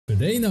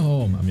day in a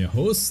home. I'm your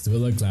host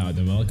VillainCloud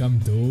and welcome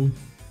to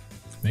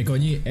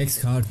NEKO-NIN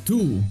exHeart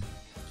 2.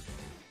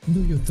 Do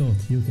you thought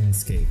you can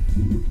escape?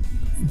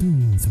 Do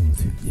you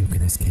thought you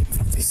can escape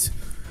from this?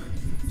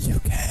 You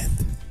can't.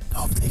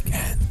 Nobody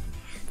can.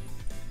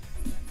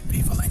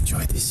 We will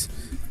enjoy this.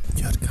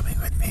 You're coming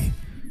with me.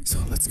 So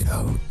let's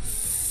go.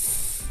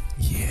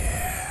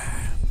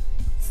 Yeah.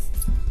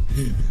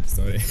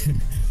 Sorry.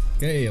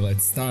 Okay,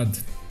 let's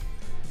start.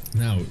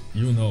 Now,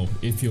 you know,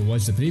 if you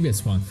watched the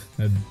previous one,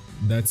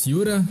 that's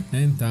Yura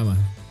and Tama.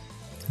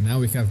 Now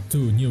we have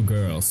two new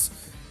girls.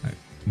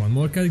 One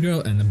more cat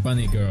girl and a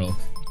bunny girl.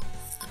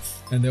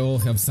 And they all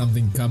have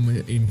something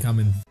in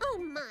common. Oh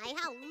my,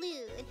 how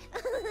lewd!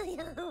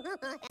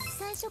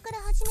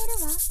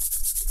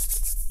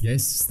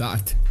 Yes,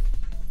 start.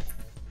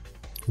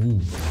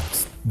 Ooh,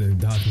 the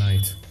Dark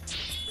Knight.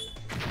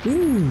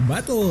 Ooh,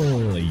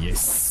 battle!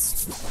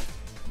 Yes.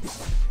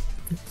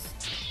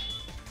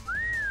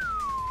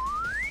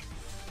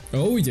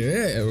 Oh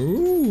yeah!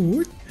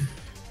 Ooh.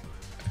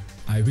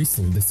 I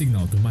whistle the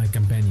signal to my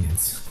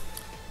companions,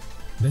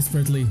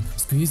 desperately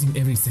squeezing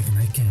every second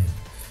I can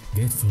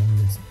get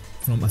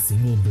from a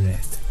single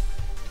breath.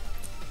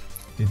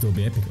 It will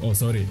be epic. Oh,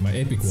 sorry, my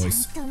epic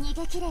voice.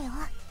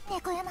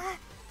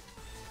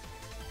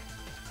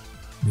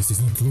 This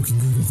is not looking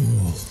good at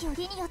all.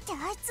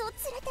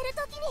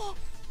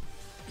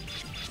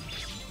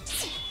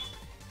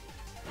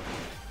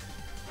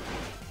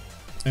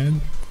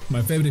 And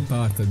my favorite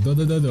part, dot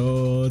dot dot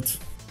dot.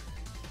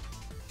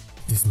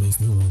 This makes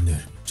me wonder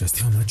just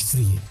how much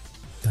free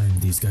time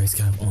these guys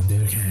have on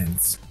their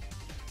hands.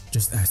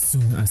 Just as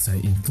soon as I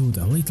include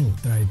a little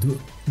try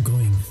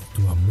going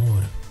to a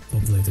more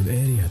populated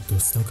area to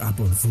stock up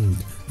on food,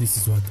 this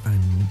is what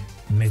I'm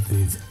met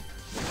with.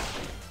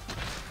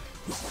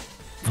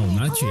 Oh,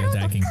 Nachi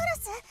attacking.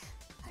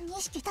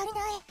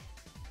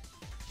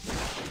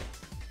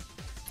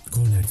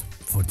 Cornered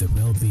for the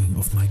well-being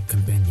of my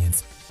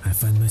companions, I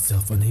find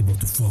myself unable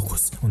to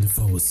focus on the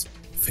foes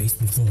faced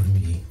before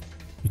me.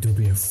 It will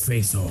be a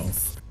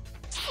face-off.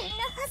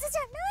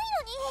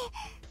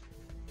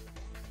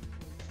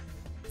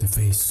 The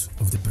face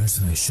of the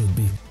person I should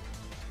be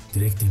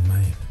directing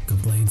my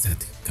complaints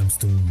at comes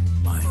to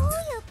mind.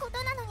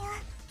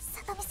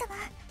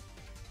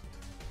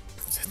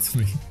 That's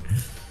me.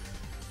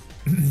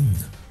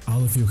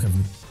 All of you have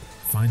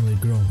finally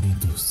grown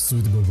into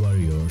suitable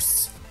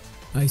warriors.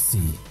 I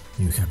see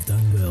you have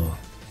done well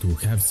to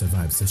have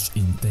survived such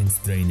intense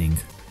training.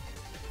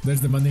 There's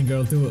the bunny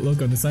girl too.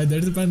 Look on the side,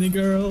 there's the bunny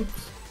girl.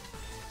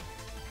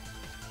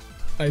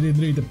 I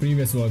didn't read the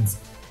previous ones.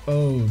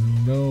 Oh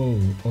no.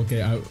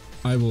 Okay,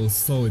 I will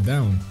slow it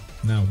down.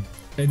 Now,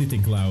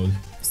 editing cloud.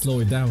 Slow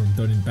it down,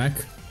 turn it back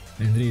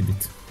and read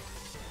it.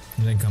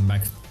 And then come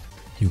back.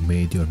 You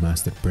made your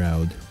master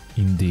proud.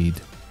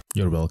 Indeed.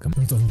 You're welcome.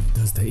 Not only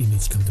does the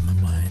image come to my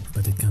mind,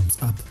 but it comes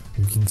up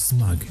looking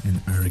smug and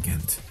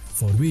arrogant.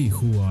 For we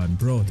who are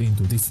brought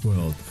into this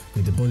world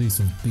with the bodies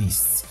of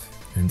beasts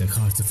and the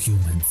hearts of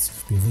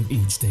humans, we live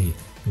each day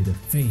with a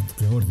fate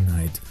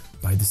preordained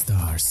by the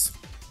stars.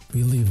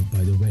 We live by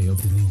the way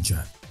of the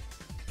ninja.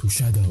 To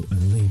shadow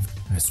and live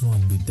as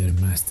one with their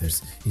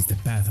masters is the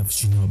path of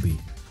shinobi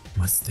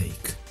must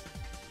take.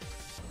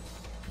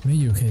 May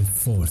you head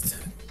forth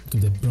to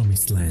the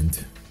promised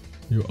land.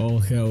 You all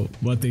have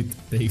what it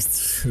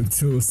takes to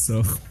do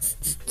so.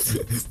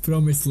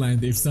 Promised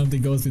land, if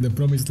something goes with the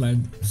promised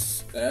land,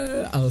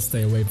 I'll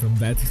stay away from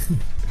that.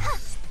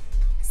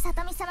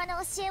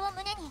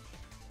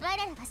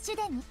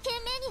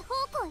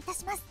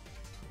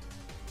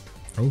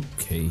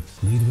 Okay,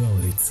 lead well,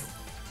 Ritsu.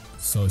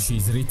 So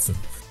she's Ritsu.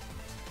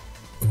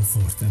 Go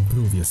forth and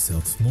prove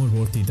yourself more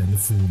worthy than the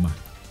Fuma.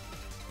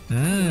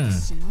 Ah!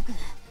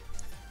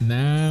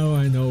 Now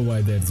I know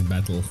why there's a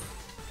battle.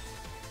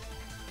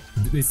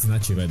 This is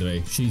Nachi, by the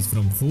way. She's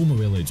from Fuma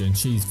village and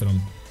she's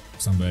from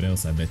somewhere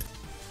else, I bet.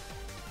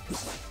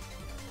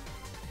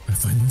 I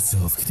find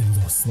myself getting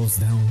lost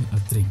down a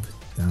trip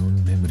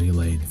down memory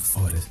lane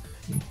for a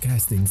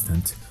cast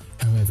instant.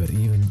 However,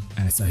 even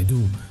as I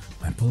do,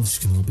 my Polish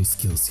shinobi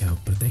skills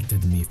have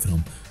protected me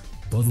from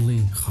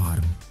bodily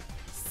harm.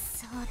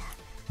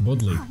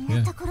 Bodily,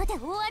 yeah.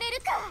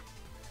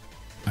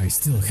 I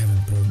still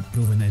haven't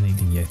proven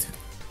anything yet.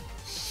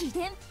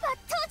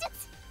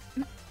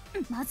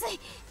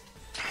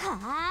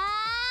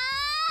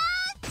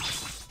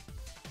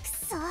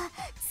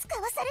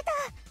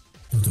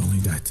 Not only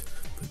that,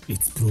 but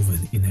it's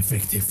proven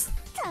ineffective.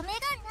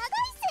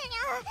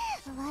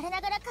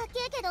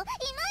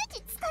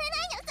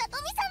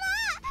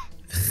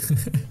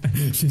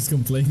 She's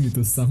complaining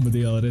to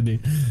somebody already.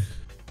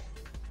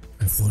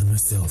 I force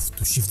myself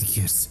to shift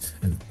gears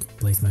and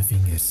place my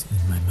fingers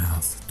in my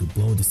mouth to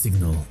blow the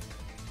signal.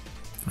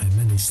 I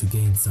managed to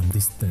gain some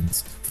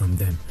distance from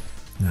them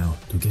now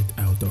to get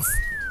out of.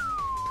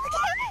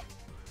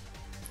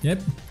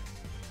 Yep.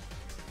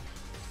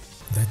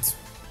 That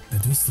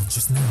whistle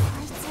just now.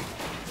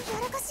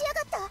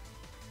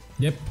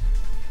 Yep.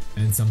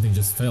 And something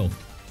just fell.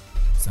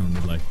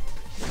 Sounded like.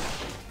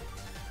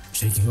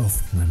 Shaking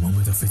off my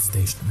moment of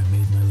hesitation, I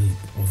made my leap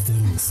off the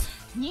roof.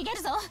 逃げ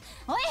るぞ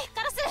おい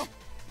カラス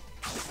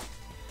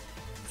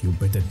You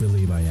better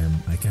believe I am.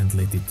 I can't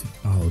let it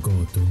all go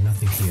to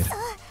nothing here.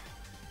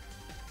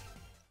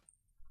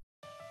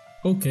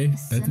 Okay,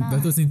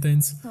 that was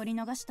intense. 取り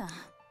逃した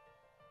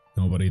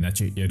Don't worry,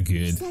 Nachi, you're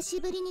good. 久し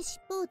ぶりに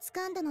尻尾を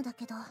掴んだのだ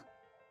けど、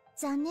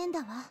残念だ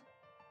わ。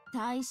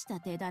大し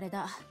た手だれ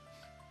だ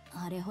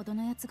あれほど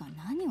のやつが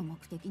何を目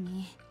的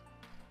に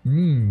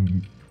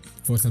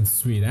For some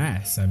sweet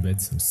ass, I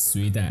bet some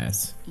sweet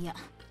ass. いや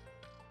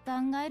考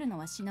えるの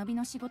は忍び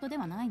の仕事で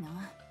はないな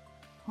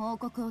報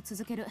告を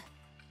続ける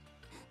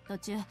途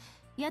中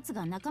やつ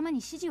が仲間に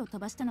指示を飛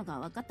ばしたのが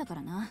分かったか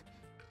らな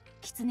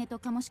キツネと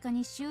カモシカ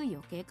に周囲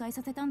を警戒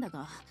させたんだ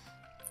が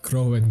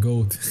Crow and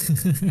goat.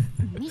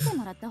 見て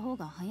もらった方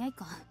が早い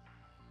か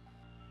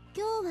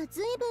今日は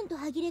随分と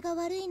歯切れが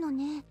悪いの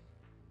ね。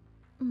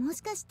も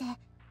しかして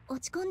落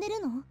ち込んで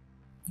るの？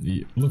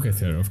 Look at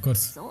her, of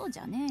course. そうじ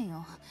ゃねえ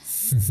よ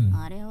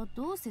あれを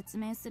どう説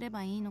明すれ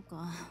ばいいの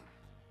か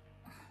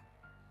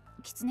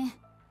キツネ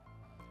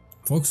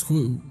Fox?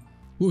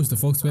 Who is the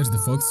fox? Where's the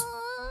fox?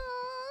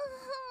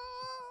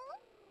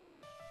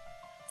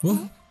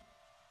 What?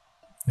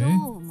 ど Eh?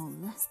 う思う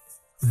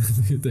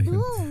どう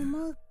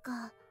思う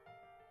か。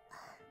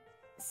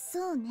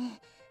そうね。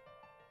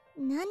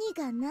何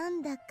が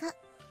何だか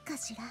か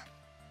しら。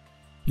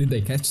Did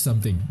they catch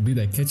something? Did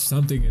I catch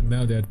something and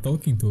now they're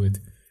talking to it?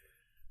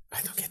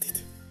 I don't get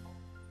it.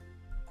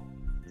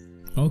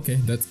 Okay,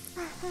 that's...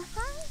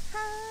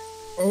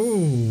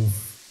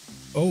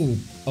 Oh,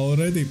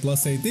 already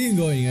plus 18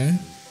 going, eh?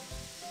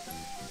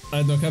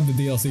 I don't have the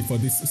DLC for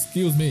this.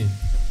 Excuse me.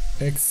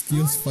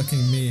 Excuse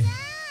fucking me.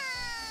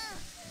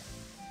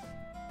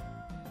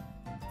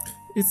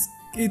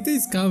 It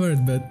is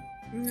covered, but...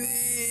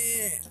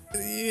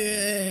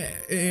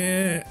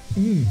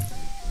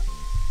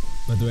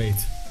 But wait.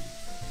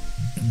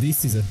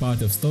 This is a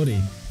part of story,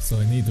 so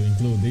I need to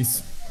include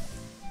this.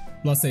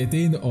 Plus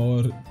 18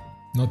 or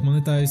not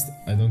monetized,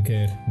 I don't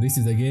care. This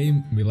is a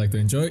game we like to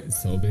enjoy,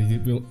 so we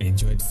will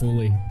enjoy it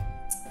fully.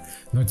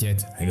 Not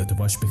yet, I got to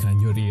wash behind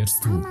your ears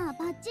too. まあ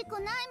バッチく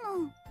ない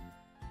もん。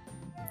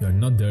 You're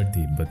not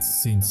dirty, but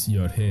since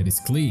your hair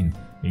is clean,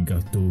 we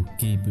got to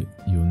keep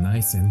you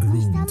nice and お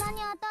日 groomed. 様に当た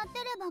って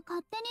れば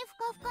勝手にふ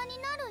かふかに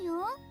なる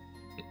よ。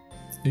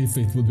 If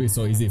it would be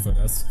so easy for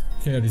us.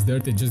 Hair is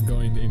dirty, just go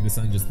in the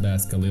sun, just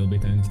bask a little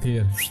bit and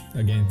hair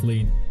again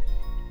clean.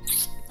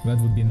 That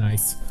would be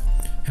nice.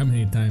 How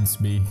many times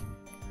we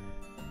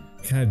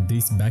had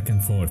this back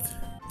and forth.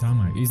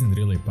 Tama isn't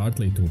really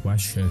partly to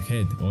wash her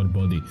head or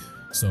body,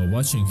 so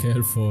washing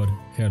hair for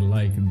her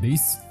like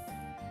this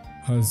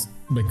has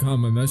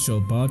become a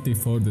natural party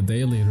for the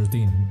daily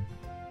routine.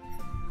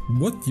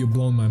 What? You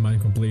blown my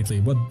mind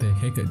completely. What the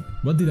heck?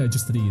 What did I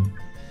just read?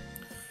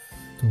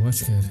 To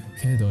wash her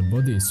head or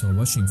body, so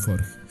washing for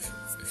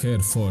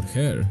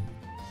hair.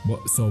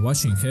 So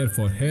washing hair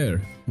for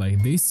hair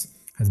like this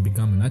has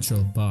become a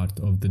natural part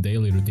of the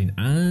daily routine.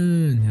 Ah,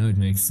 now it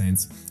makes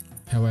sense.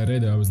 How I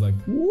read it, I was like,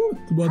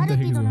 what the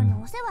heck is going 殿に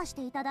on? お世話し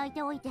ていただい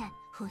ておいて、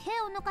不平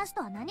を抜かす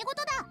とは何事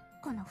だ。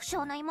この不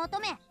祥な妹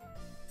め。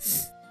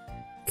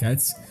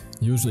 Cats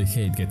usually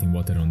hate getting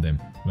water on them,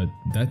 but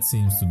that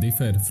seems to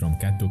differ from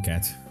cat to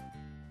cat.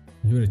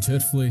 Yuri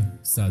cheerfully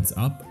suds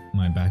up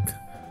my back,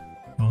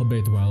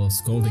 albeit while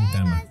scolding 目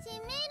が Tama. しみる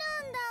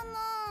んだ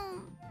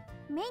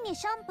もん。目に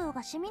シャンプー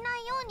が染みな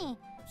いように、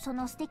そ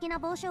の素敵な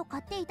帽子を買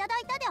っていただ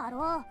いたであ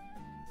ろう。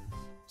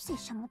拙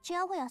者もち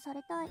やほやさ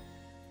れたい。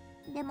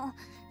でも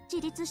自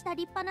立した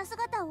立派な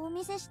姿をお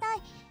見せした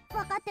い。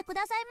分かってく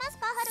ださいます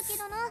か、春樹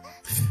殿。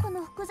こ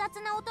の複雑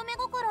な乙女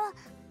心。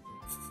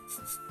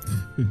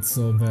 It's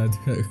so bad.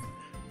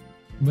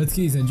 But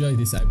he's enjoying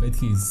this. I bet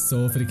he's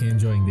so freaking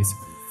enjoying this.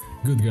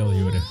 Good girl,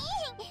 Yuri.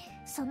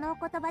 そのお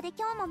言葉で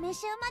今日も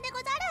飯うまでご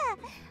ざ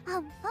る。あ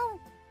ん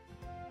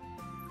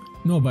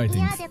No あん。 biting.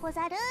 嫌でご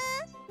ざる。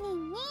に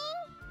んにん。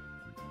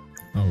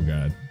 Oh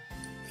god.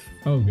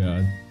 Oh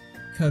god.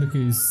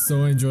 Haruki is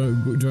so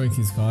enjoying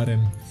his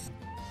harem.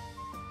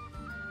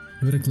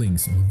 Yuri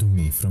clings onto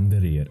me from the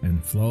rear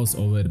and flaws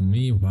over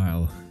me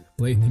while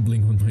play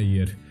nibbling on my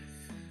ear.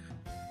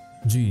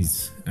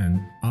 Jeez,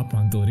 and up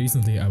until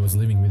recently I was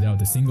living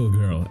without a single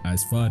girl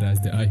as far as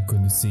the eye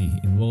could see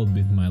involved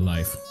with my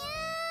life.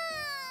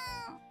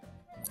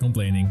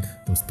 Complaining,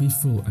 those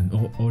peaceful and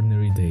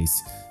ordinary days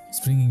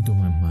springing to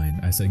my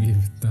mind as I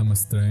give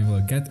Tama's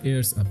triangular cat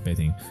ears a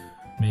petting,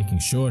 making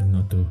sure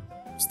not to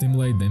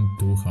stimulate them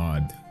too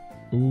hard.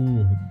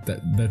 Ooh,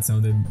 that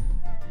sounded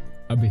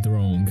a bit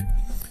wrong.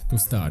 To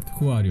start,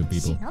 who are you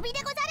people? 忍び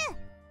でござる。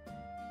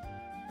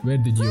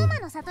 Where did 風 you... 魔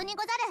の里に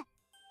ござる。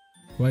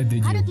 Why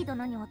did 春 you... 樹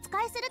殿にお仕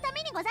えするた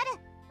めにござる。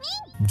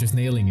 Just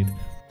nailing it.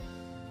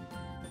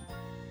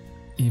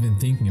 Even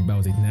thinking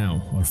about it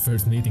now, our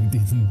first meeting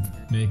didn't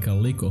make a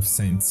lick of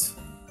sense.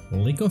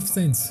 Lick of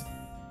sense?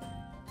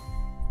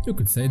 You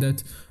could say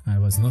that I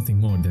was nothing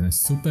more than a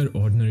super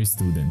ordinary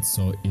student,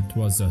 so it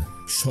was a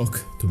shock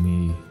to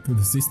me, to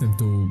the system,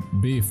 to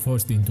be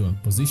forced into a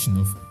position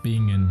of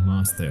being a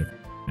master.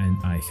 and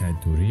I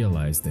had to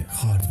realize the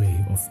hard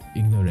way of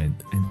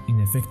ignorant and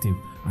ineffective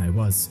I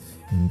was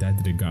in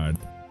that regard.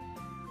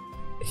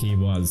 He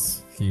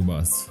was.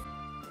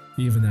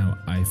 Even now,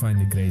 I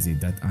find it crazy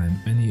that I'm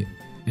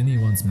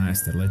anyone's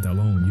master, let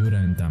alone Yura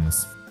and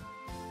Thomas.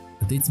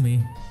 But it's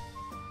me.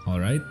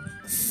 Alright?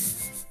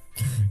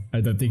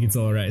 I don't think it's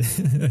alright.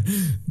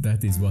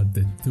 That is what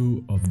the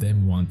two of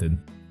them wanted.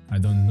 I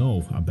don't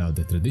know about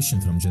the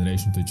tradition from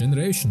generation to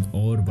generation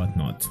or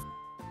whatnot.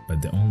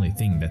 But the only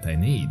thing that I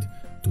need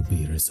to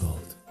be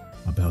resolved.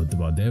 About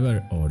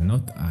whatever or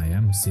not, I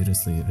am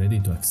seriously ready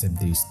to accept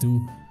these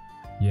two,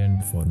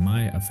 yearn for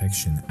my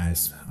affection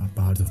as a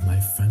part of my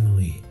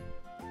family.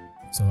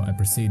 So I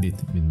proceeded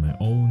with my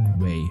own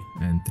way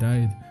and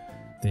tried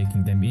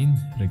taking them in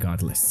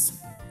regardless.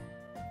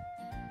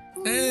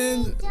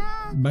 And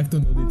back to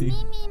nudity.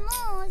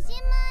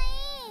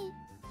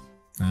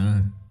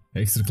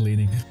 Extra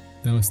cleaning.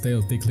 Now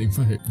tail tickling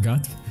my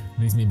gut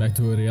brings me back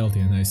to reality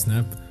and I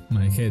snap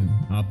my head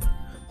up.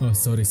 Oh,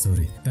 sorry.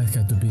 That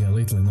had to be a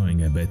little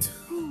annoying, I bet.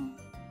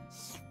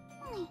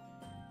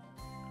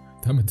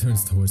 Tama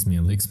turns towards me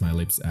and licks my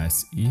lips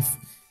as if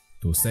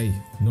to say,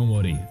 "Don't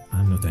worry,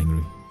 I'm not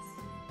angry."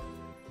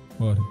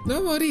 Or,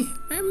 "Don't worry,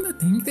 I'm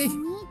not angry."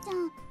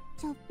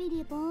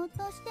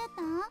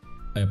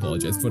 I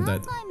apologize for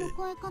that.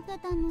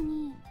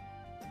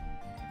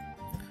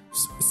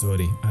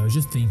 Sorry, I was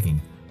just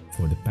thinking.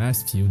 For the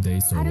past few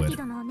days or whatever.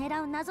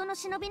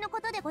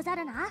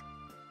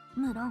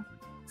 無論、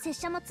拙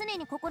者も常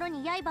に心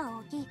に刃を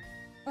置き、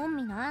御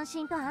身の安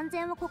心と安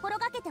全を心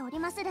がけており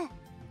まする。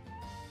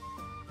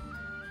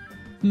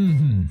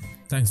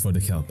Thanks for the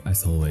help,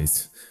 as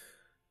always.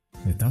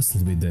 The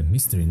tussle with the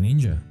mystery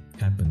ninja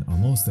happened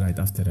almost right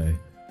after I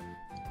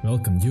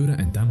welcomed Yura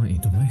and Tama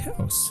into my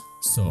house.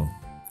 So,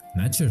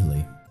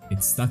 naturally,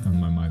 it's stuck on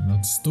my mind.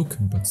 Not stuck,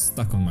 but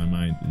stuck on my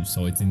mind,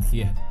 so it's in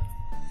here.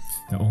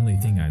 The only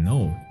thing I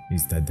know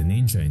is that the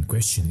ninja in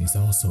question is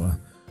also a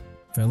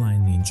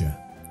feline ninja.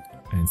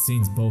 And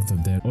since both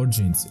of their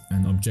origins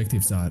and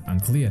objectives are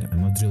unclear,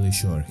 I'm not really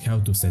sure how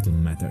to settle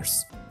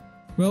matters.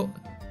 Well,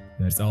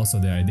 there's also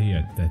the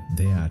idea that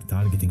they are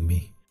targeting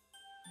me.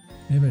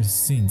 Ever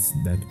since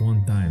that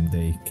one time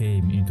they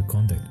came into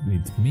contact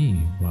with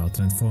me while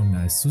transformed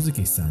as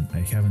Suzuki-san, I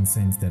haven't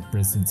sensed their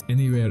presence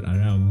anywhere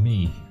around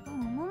me.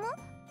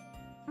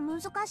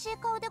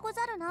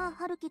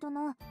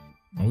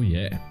 Oh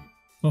yeah.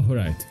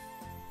 Alright.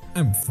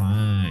 I'm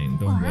fine,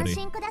 don't worry.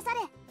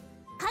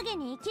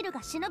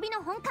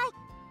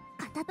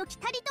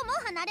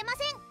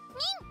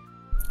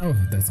 Oh,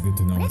 that's good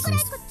to know.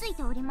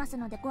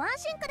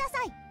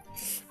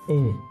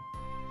 Oh,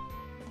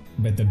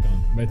 better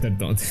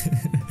don't.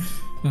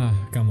 Ah,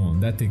 come on,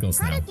 that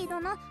tickles now.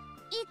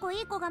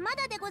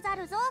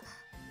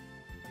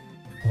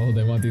 All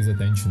they want is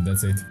attention,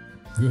 that's it.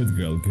 Good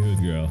girl.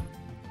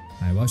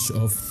 I wash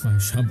off my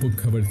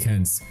shampoo-covered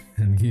hands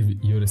and give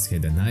Yura's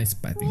head a nice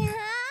patting.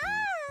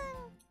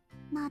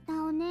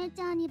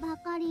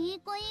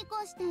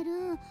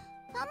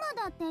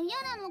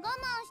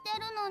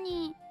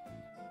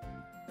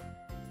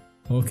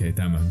 Okay,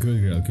 Tama,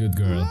 good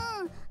girl.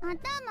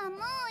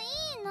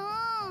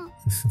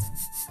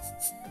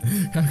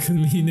 How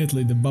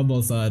conveniently the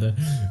bubbles are,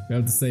 we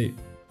have to say,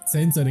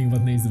 censoring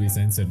what needs to be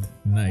censored.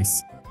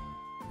 Nice.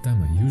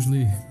 Tama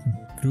usually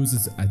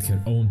cruises at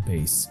her own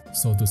pace,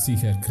 so to see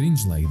her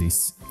cringe like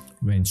this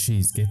when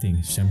she's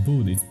getting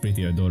shampooed is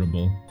pretty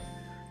adorable.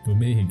 To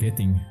me,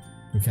 getting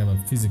to have a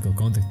physical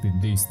contact with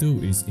these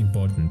two is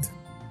important.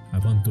 I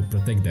want to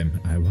protect them,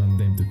 I want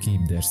them to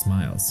keep their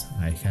smiles.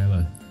 I have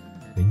a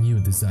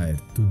renewed desire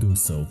to do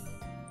so.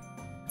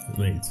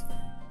 Wait.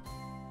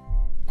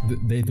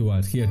 They two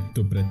are here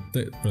to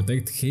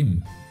protect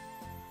him,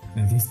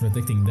 and he's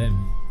protecting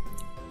them.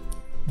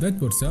 That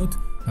works out.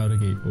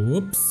 Haruki,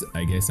 whoops,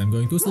 I guess I'm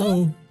going too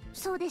slow.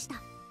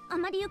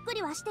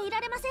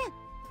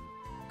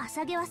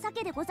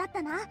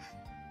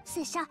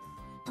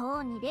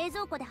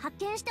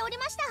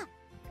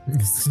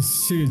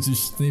 She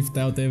just sniffed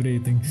out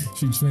everything.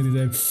 She just made it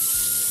there.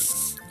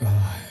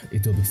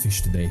 It will be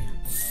fish today.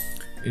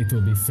 It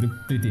will be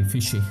pretty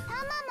fishy.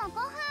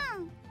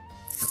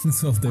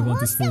 So all they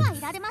want is food.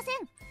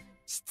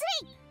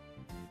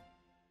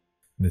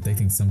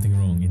 Detecting something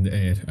wrong in the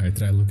air, I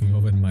try looking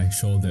over my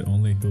shoulder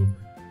only to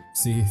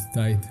see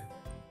tight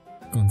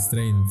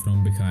constrained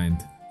from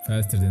behind,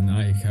 faster than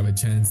I have a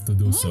chance to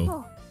do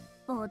so.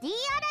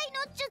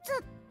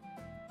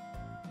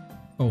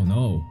 Oh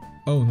no,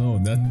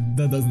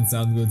 that doesn't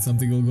sound good,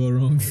 something will go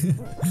wrong.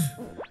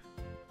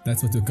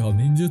 That's what you call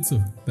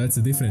ninjutsu? That's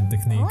a different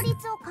technique.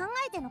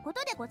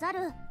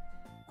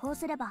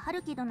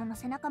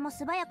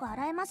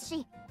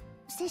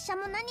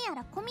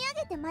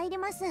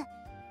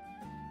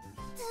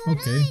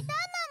 Okay.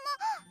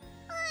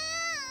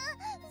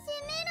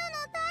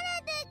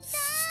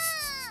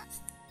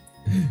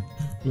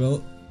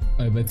 Well,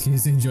 I bet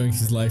he's enjoying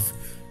his life.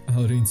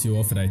 I'll rinse you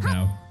off right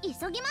now.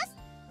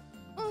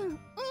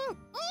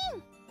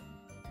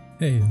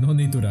 Hey, no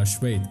need to rush,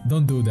 wait,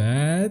 don't do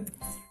that.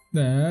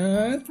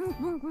 Dad?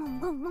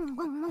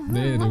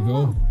 There you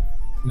go.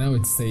 Now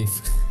it's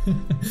safe.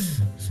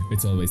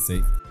 It's always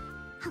safe.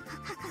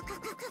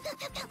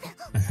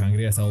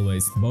 Hungry as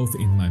always, both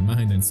in my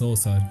mind and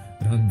sauce are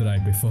run dry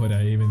before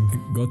I even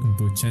gotten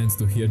to a chance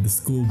to hear the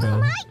school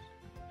bell.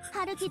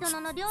 春樹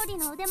殿の料理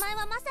の腕前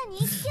はまさに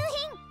一級品。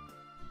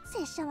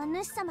拙者は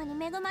主様に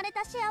恵まれ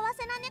た幸せ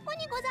な猫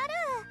にござる。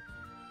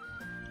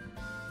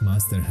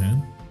Master,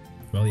 huh?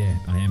 Well, yeah,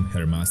 I am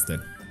her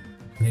master.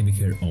 Maybe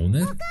her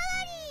owner?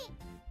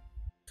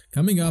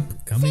 Coming up,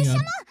 coming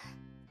up.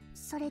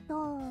 それと、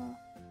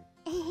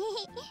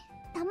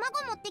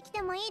卵持ってき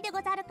てもいいで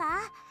ござる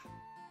か？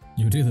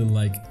 You really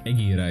like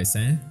eggy rice,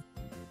 eh?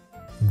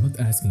 I'm not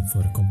asking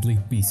for a complete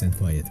peace and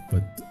quiet,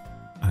 but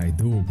I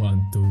do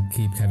want to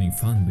keep having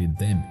fun with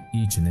them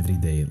each and every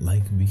day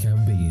like we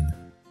have been.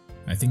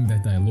 I think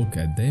that I look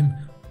at them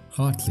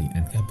heartily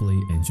and happily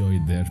enjoy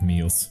their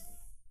meals.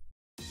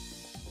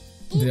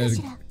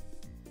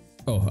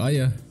 Oh,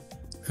 hiya.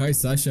 Hi,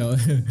 Sasha.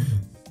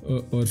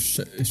 or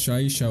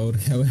Shaisha, or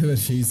however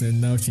she's,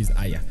 and now she's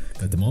Aya.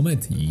 At the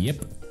moment, yep.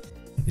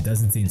 It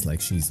doesn't seem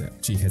like she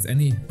has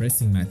any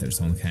pressing matters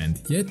on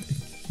hand. Yet,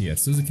 here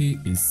Suzuki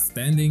is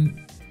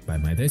standing by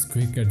my desk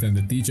quicker than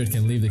the teacher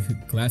can leave the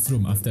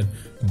classroom after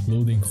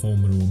concluding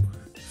homeroom.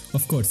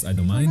 Of course, I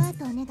don't mind.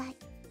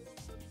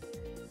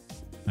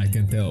 I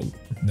can tell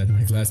that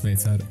my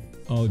classmates are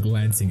all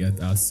glancing at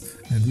us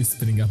and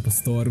whispering up a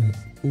storm.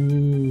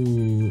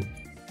 Ooh.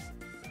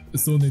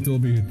 Soon it will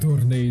be a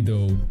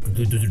tornado.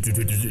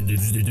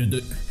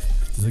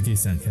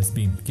 Suzuki-san has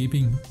been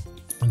keeping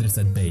others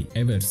at bay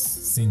ever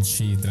since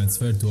she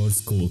transferred to our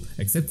school,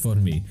 except for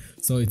me,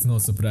 so it's no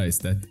surprise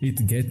that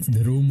it gets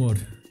the rumor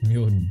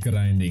mill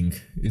grinding.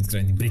 It's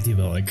grinding pretty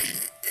well, like.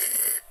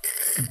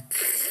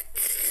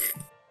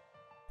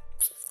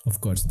 Of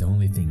course, the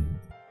only thing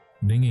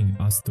bringing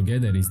us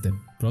together is the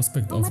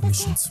prospect of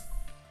missions.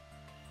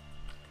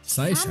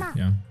 Saisha,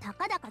 yeah. た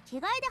かだか着替え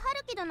で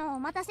春樹殿をお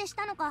待たせし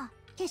たのか。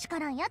けしか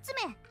らんやつ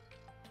め。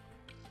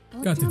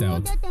 Got it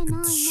out.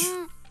 も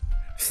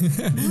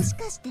し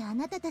かしてあ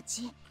なたた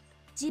ち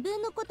自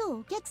分のことを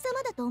お客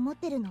様だと思っ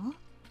てるの？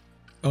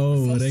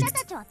 Oh, 拙者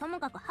たちはとも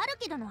かく春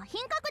樹殿は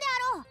品格で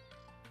あろう。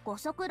ご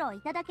足労い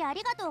ただきあ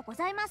りがとうご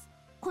ざいます。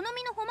好み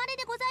の誉れ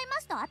でござい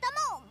ますと頭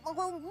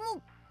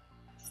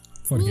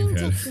を。忍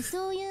者って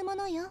そういうも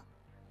のよ。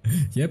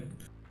Yep.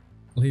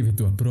 Leave it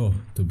to a pro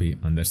to be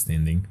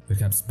understanding.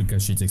 Perhaps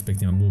because she's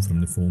expecting a move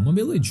from the former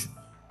village.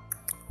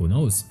 Who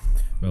knows?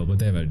 Well,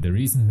 whatever the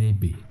reason may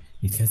be,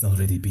 it has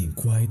already been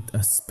quite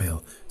a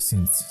spell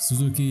since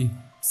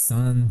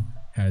Suzuki-san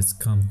has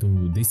come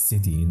to this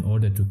city in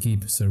order to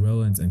keep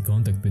surveillance and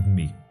contact with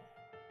me.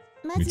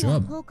 Good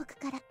job.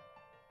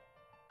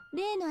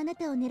 例のあな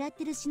たを狙っ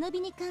てる忍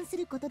びに関す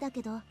ることだ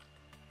けど、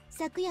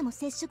昨夜も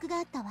接触が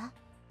あったわ。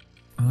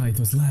Ah,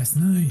 it was last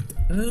night.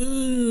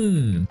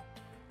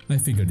 I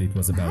figured it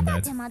was about that. ま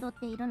だ手間取っ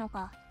ているの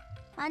か。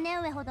姉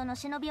上ほどの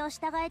忍びを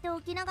従えてお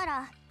きなが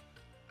ら。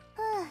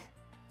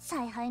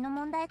采配の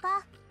問題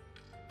か。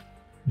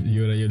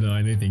Yura, you know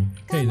anything?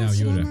 Hey now,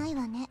 Yura.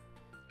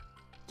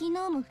 昨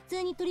日も普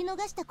通に取り逃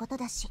したこと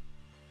だし。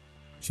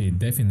She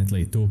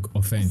definitely took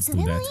offense to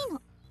that. それはいい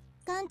の。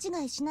勘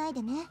違いしない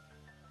でね。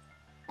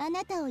あ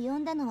なたを呼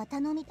んだのは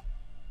頼みだ。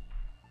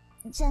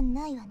じゃ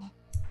ないわね。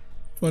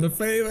For a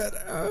favor.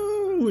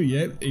 Oh,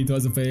 yeah, it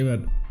was a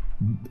favor.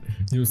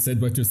 You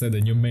said what you said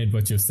and you made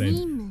what you said.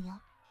 任務よ。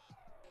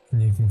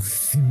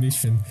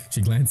Mission.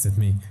 She glanced at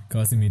me,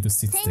 causing me to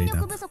sit straight up.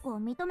 戦力不足を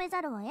認めざ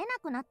るを得な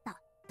くなっ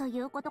たとい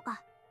うことか。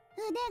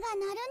腕が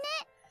鳴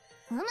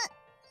るね。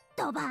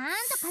ドバーン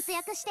と活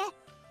躍して、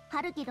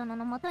春樹殿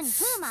のもとに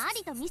風魔あ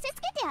りと見せ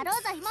つけてやろ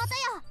うぞ妹よ。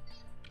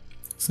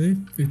See,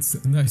 it's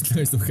nice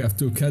to have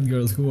two cat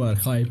girls who are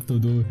hyped to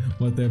do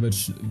whatever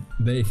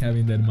they have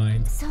in their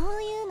mind. そう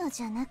いうの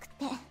じゃなく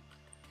て、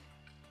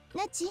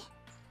ナチ、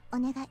お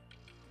願い。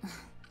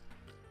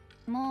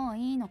もう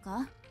いいの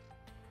か?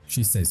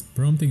 She says,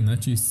 prompting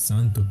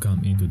Nachi-san to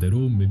come into the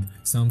room with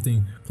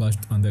something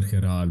clutched under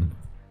her arm.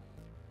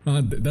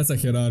 Ah, that's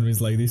like her arm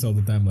is like this all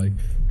the time, like.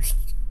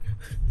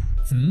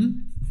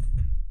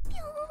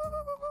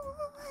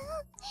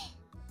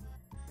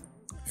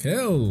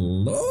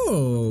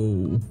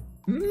 Hello.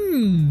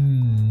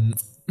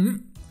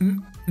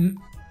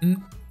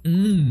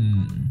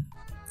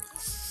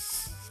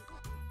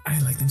 I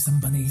like them some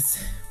bunnies.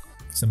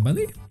 Some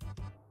bunny?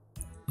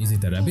 Is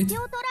it a rabbit? 敵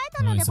を捉え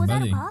たのでござ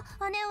るか、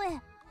姉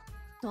上。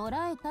捕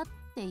らえたっ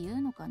てい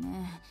うのか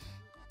ね。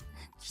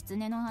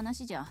狐の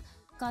話じゃ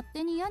勝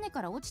手に屋根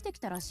から落ちてき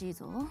たらしい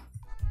ぞ。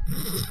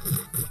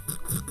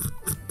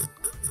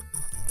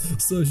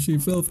So she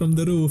fell from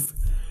the roof.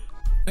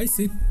 I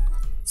see.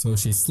 So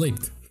she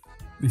slipped.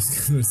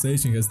 This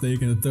conversation has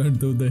taken a turn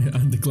to the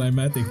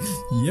anticlimactic.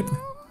 Yep.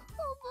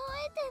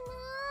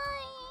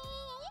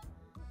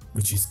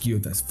 Which is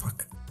cute as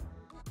fuck.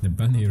 The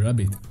bunny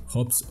rabbit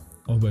hops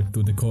over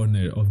to the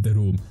corner of the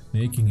room,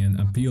 making an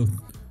appeal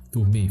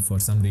to me for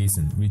some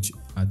reason, which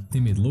a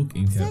timid look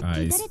in her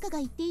eyes. 誰かが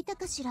言っていた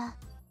かしら。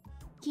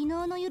昨日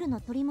の夜の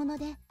取り物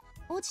で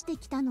落ちて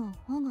きたのを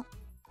保護。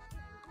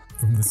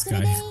 From the それ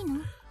sky. でいい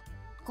の？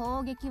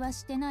攻撃は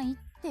してないっ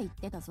て言っ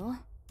てたぞ。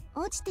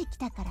落ちてき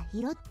たから拾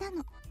った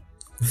の。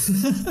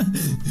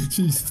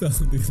She fell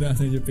on the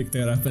ground and you picked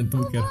her up and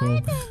took her 覚え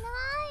home.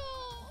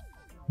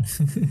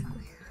 てない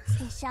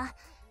拙者、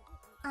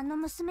あの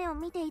娘を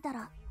見ていた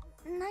ら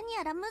何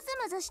やらムズ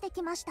ムズして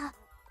きました。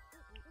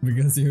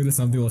 Because you knew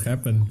something will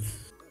happen.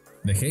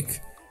 The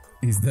heck?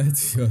 Is that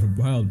your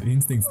wild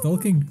instincts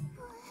talking?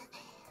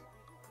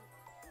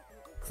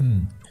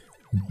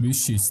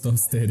 Wish she stopped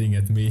staring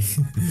at me.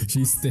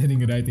 She's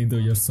staring right into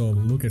your soul.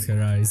 Look at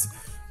her eyes.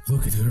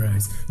 Look at her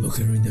eyes. Look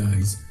at her in the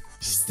eyes.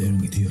 She's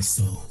staring into your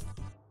soul.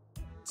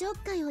 ちょっ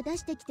かいを出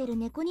してきてる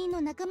猫人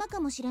の仲間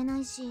かもしれな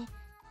いし、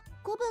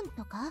古文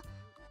とか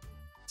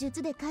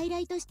術で傀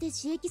儡として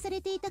刺激さ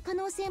れていた可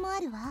能性もあ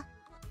るわ。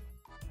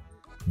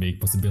 Big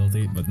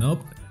possibility, but nope.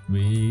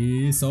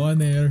 We saw an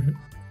air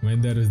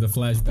when there is the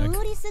通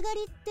flashback. りすが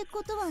りって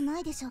ことはな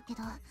いでしょうけ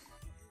ど、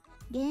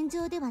現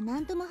状では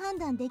何とも判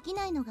断でき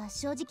ないのが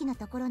正直な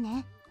ところ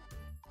ね。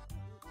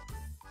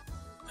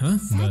 Huh?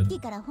 さっ But き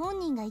から本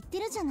人が言って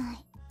るじゃな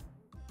い。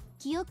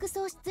記憶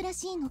喪失ら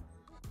しいの。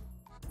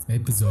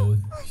 episode.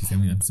 She's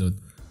having an episode.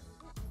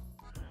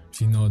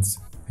 She nods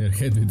her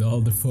head with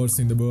all the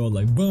force in the world,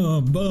 like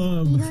BOOM い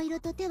BOOM. ろいろ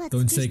と手は尽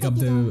Don't くし shake た up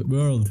け the ど、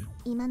 world.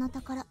 今の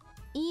ところ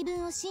言い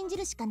分を信じ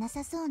るしかな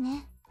さそう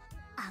ね。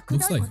悪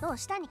どいこ ことを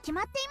したに決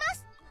まってい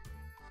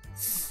ま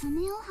す。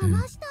爪を剥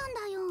がしたん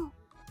だよ。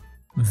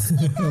 Oh.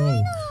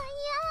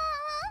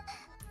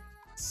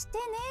 して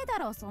ねえだ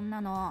ろそん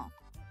なの。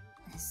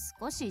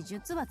少し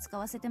術は使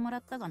わせてもら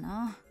ったが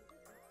な。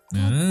潔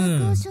白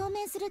Ah. を証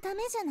明するた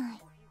めじゃな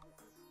い。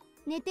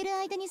寝てる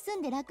間に済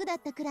んで楽だっ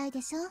たくらい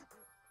でしょ。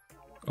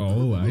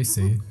 Oh, I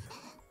see.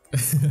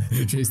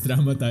 She's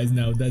traumatized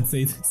now, that's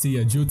it. See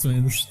a jutsu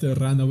and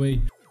run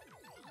away.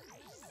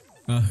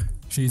 Ah,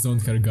 she's on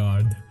her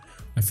guard.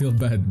 I feel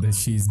bad that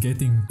she's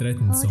getting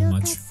threatened so 脅か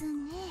much. すね。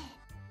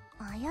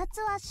あやつ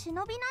は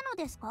忍びなの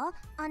ですか、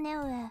姉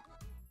上。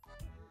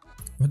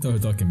 What are you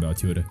talking about,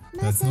 Yura?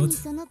 ま That's さに not...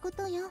 そのこ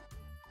とよ。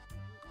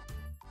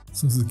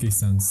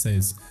 Suzuki-san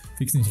says,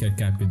 fixing her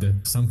cap with a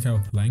somehow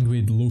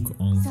languid look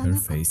on her その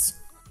子 face.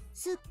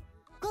 すっ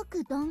ご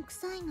くどんく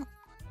さいの。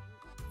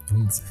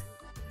 My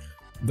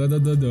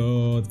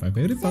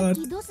favorite さっ part.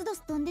 きドスド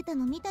ス飛んでた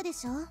の見たで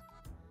しょ。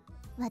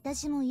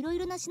私もいろい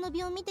ろな忍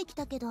びを見てき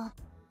たけど、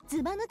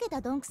ずば抜け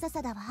たどんくさ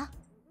さだわ。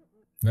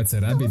 That's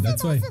a rabbit, that's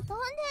ド why. ス飛んでない。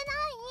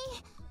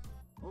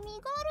身軽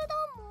だ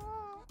も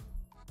ん。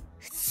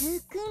普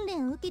通訓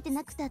練を受けて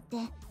なくたって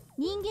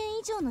人間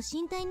以上の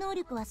身体能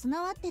力は備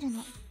わってる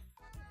の。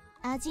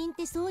アジンっ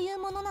てそういう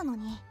ものなの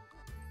に。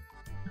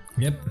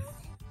 Yep.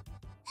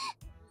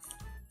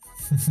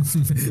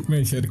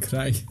 Made her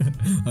cry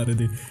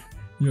already.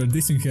 You're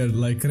dissing her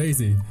like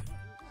crazy.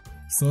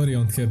 Sorry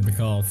on her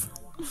behalf.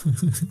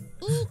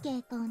 いい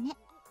傾向ね。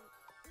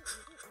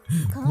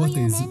こう What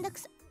いう is... めんどく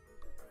さ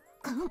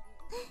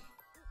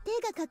手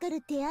がかか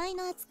る手合い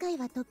の扱い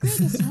は得意で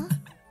しょ。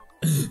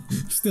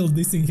 Still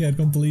dissing her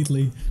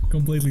completely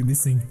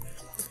dissing.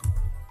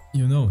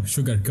 You know,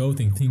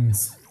 sugarcoating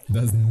things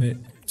doesn't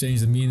change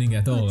the meaning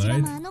at こ all, ちら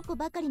right? もあの子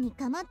ばかりに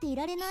構ってい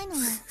られないの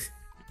よ。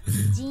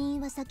人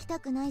員は割きた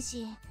くない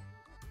し、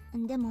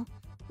でも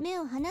目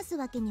を離す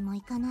わけにも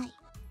いかない。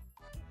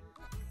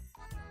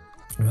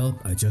 Well,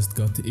 I just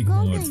got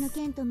今 ignored. 回の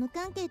件と無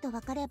関係と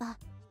分かれば、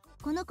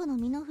この子の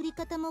身の振り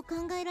方も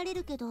考えられ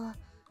るけど、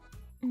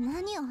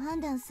何を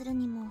判断する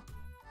にも。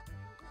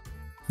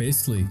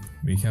 Basically,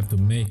 we have to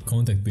make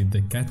contact with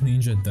the cat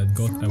ninja that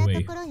そ got んなと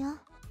away. ころよ。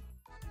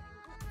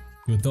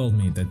 You told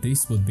me that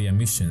this would be a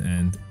mission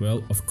and,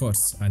 well, of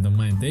course, I don't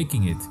mind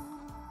taking it.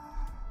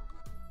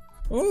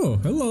 Oh,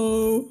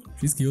 hello!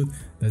 She's cute.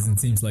 Doesn't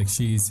seem like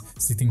she's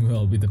sitting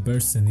well with the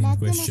person in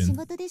楽な仕 question.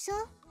 事でしょ。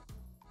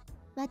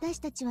私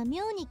たちは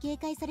妙に警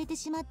戒されて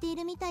しまってい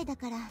るみたいだ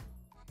から、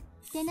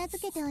手なず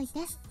けておいて。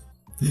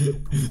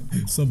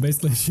So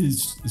basically,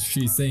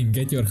 she's saying,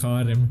 get your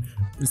harem,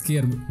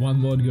 scare one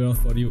more girl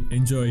for you,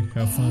 enjoy,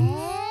 have fun.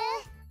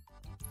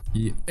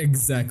 Yeah,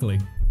 exactly.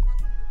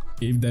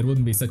 If there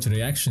wouldn't be such a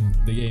reaction,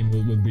 the game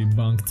would be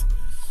bunked.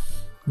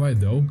 Why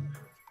though?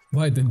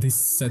 Why then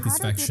this ハルキ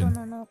satisfaction?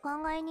 殿のお考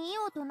えに異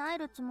を唱え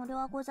るつもり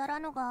はござら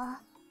ぬ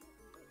が。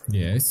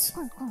 Yes.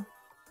 コンコン。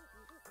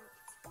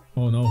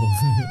 Oh no.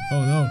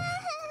 Oh no.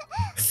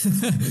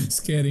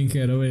 Scaring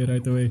her away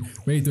right away.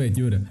 Wait,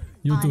 Yura.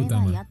 You あ too, れ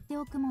は Tama. やって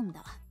おくもん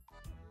だ。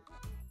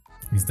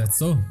 Is that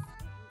so?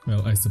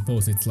 Well, I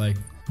suppose it's like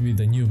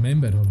with a new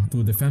member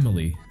to the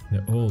family.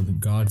 The old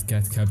guard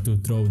cat have to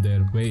throw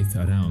their weight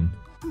around.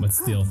 But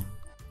still.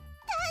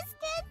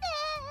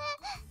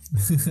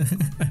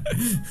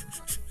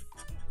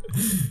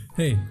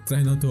 Hey,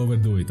 try not to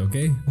overdo it,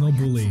 okay? No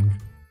bullying.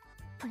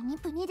 プニ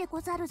プニで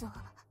ござるぞ。そんな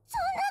こ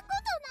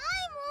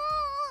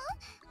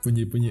と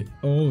Punyi punyi.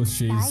 Oh, ないもん。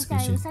 she's 大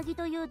体ウ squishy. サギ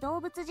という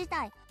動物自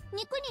体、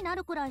肉にな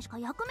るくらいしか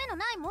役目の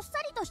ないもっさ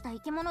りとした生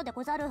き物で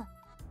ござる。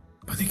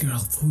 Bunny girl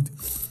food.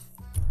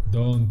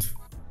 Don't.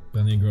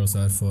 Bunny girls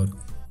are for...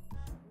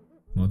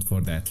 Not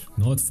for that.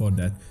 Not for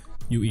that.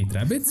 You eat 普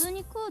rabbits? 通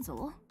に食う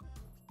ぞ。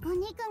お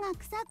肉が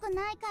臭く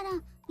ないから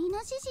イ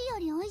ノシシよ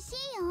り美味しい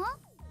よ。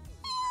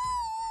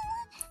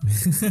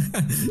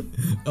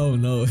Oh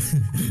no,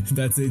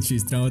 that's it,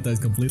 she's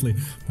traumatized completely.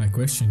 My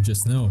question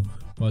just now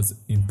was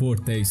in poor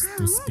taste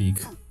to speak.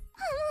 するのや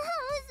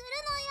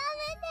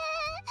めて。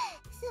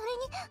それ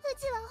にう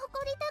ちは誇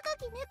り高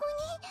き猫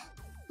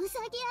にウ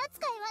サギ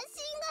扱いは侵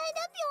害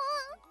だぴ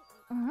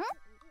ょん。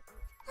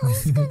美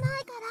味しくないから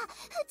う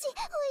ち美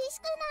味し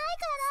くない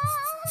から。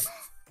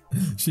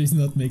 She's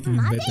not making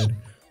it better.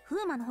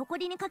 風魔の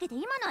誇りにかけて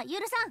今のは許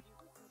さん。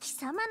貴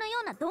様のよ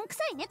うなどんくさ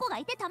い猫が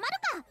いてたまる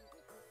か。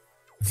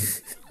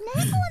猫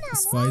なの。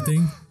 It's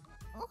fighting.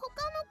 他の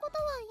こ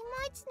とはい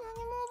まいち何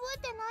も覚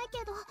えてない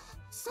けど、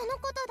その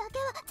ことだけ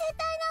は絶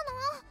対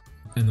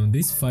なの。 And on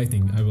this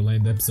fighting, I will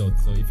end the episode.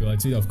 So if you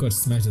liked the video, of course,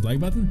 smash that like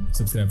button,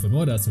 subscribe for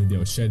more awesome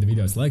videos, share the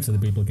videos, like so the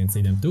people can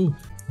see them too.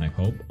 I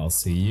hope I'll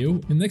see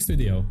you in the next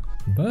video.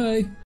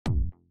 Bye!